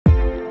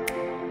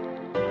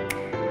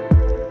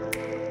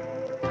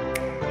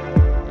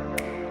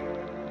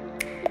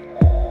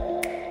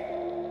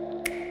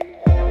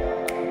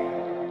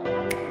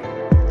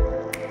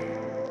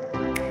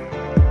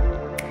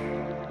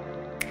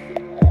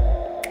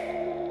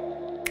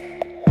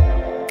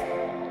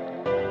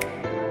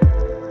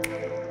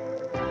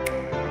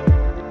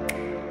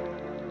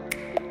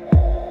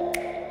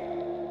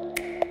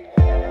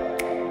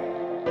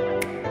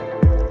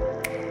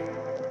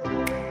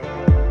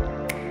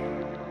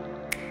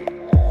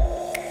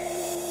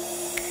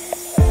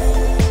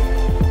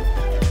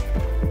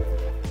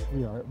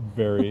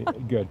Very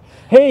good.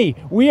 Hey,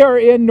 we are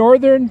in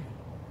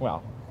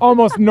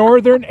almost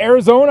northern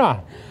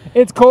Arizona.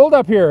 It's cold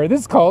up here.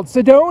 This is called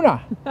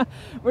Sedona.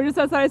 We're just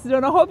outside of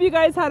Sedona. Hope you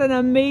guys had an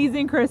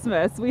amazing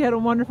Christmas. We had a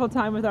wonderful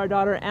time with our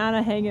daughter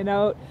Anna, hanging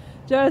out,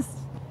 just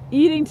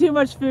eating too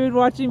much food,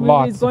 watching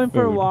movies, going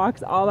for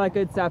walks, all that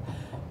good stuff.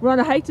 We're on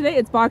a hike today.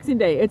 It's Boxing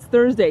Day. It's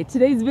Thursday.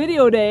 Today's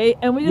video day,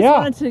 and we just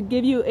wanted to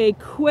give you a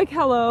quick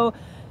hello.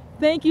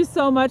 Thank you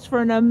so much for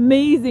an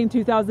amazing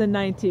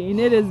 2019.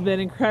 It has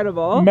been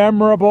incredible.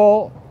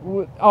 Memorable.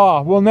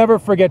 Oh, we'll never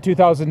forget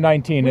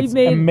 2019. It's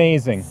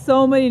amazing.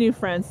 So many new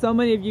friends. So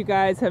many of you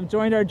guys have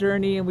joined our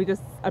journey, and we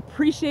just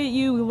appreciate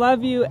you. We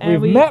love you.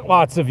 And we've met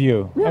lots of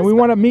you, and we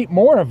want to meet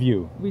more of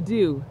you. We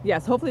do.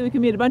 Yes. Hopefully we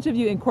can meet a bunch of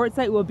you in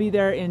Quartzsite. We'll be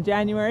there in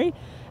January.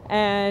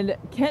 And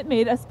Kent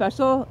made a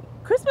special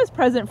Christmas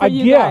present for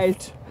you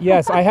guys.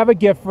 Yes, I have a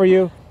gift for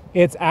you.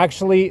 It's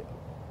actually,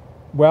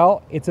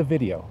 well, it's a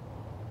video.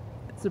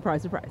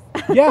 Surprise, surprise.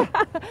 Yeah.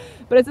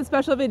 But it's a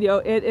special video.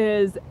 It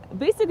is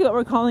basically what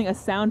we're calling a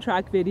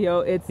soundtrack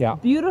video. It's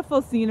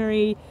beautiful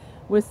scenery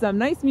with some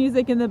nice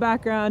music in the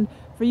background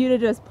for you to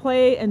just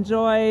play,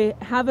 enjoy,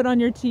 have it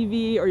on your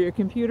TV or your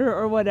computer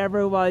or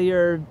whatever while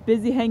you're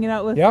busy hanging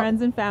out with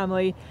friends and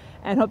family,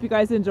 and hope you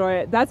guys enjoy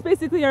it. That's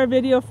basically our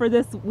video for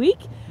this week.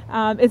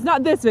 It's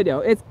not this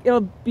video.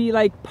 It'll be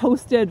like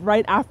posted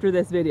right after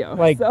this video.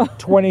 Like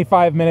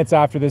 25 minutes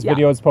after this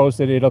video is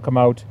posted, it'll come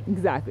out.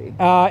 Exactly.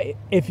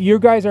 If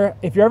you're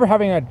ever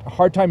having a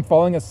hard time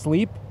falling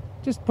asleep,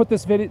 just put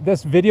this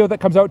video that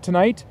comes out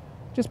tonight,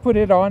 just put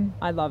it on.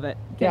 I love it.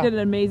 Kate did an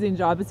amazing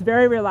job. It's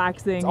very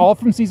relaxing. It's all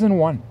from season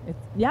 1.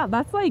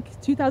 That's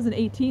like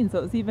 2018,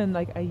 so it's even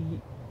like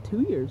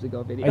 2 years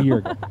ago video. A year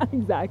ago.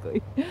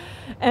 Exactly.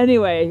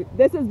 Anyway,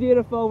 this is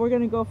beautiful. We're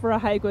going to go for a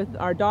hike with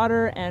our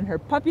daughter and her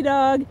puppy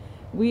dog.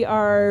 We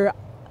are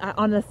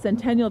on a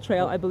Centennial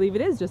Trail, I believe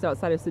it is, just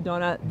outside of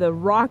Sedona. The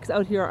rocks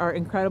out here are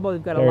incredible.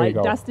 We've got a light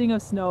dusting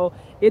of snow.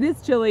 It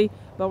is chilly,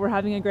 but we're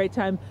having a great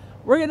time.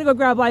 We're going to go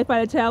grab life by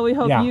the tail. We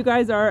hope you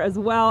guys are as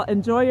well.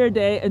 Enjoy your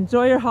day.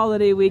 Enjoy your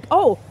holiday week.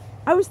 Oh,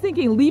 I was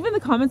thinking, leave in the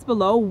comments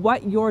below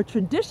what your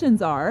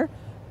traditions are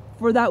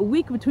for that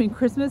week between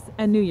Christmas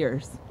and New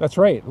Year's. That's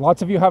right.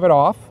 Lots of you have it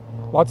off.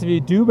 Lots of you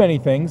do many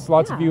things.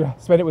 Lots of you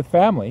spend it with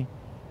family.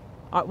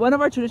 One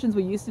of our traditions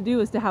we used to do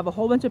is to have a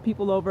whole bunch of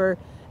people over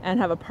and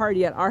have a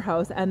party at our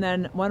house, and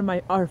then one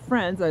of our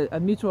friends, a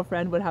mutual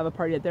friend, would have a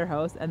party at their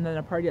house, and then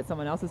a party at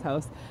someone else's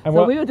house. And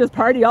so we would just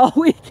party all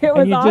week. It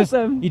was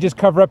awesome. You just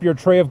cover up your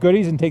tray of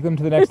goodies and take them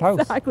to the next house.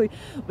 Exactly.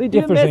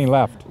 If there's any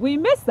left. We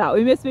miss that.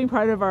 We miss being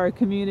part of our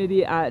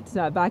community at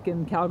back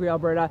in Calgary,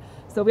 Alberta.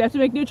 So we have to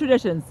make new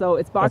traditions. So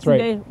it's Boxing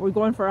Day. We're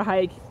going for a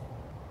hike.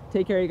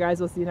 Take care, you guys.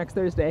 We'll see you next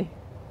Thursday.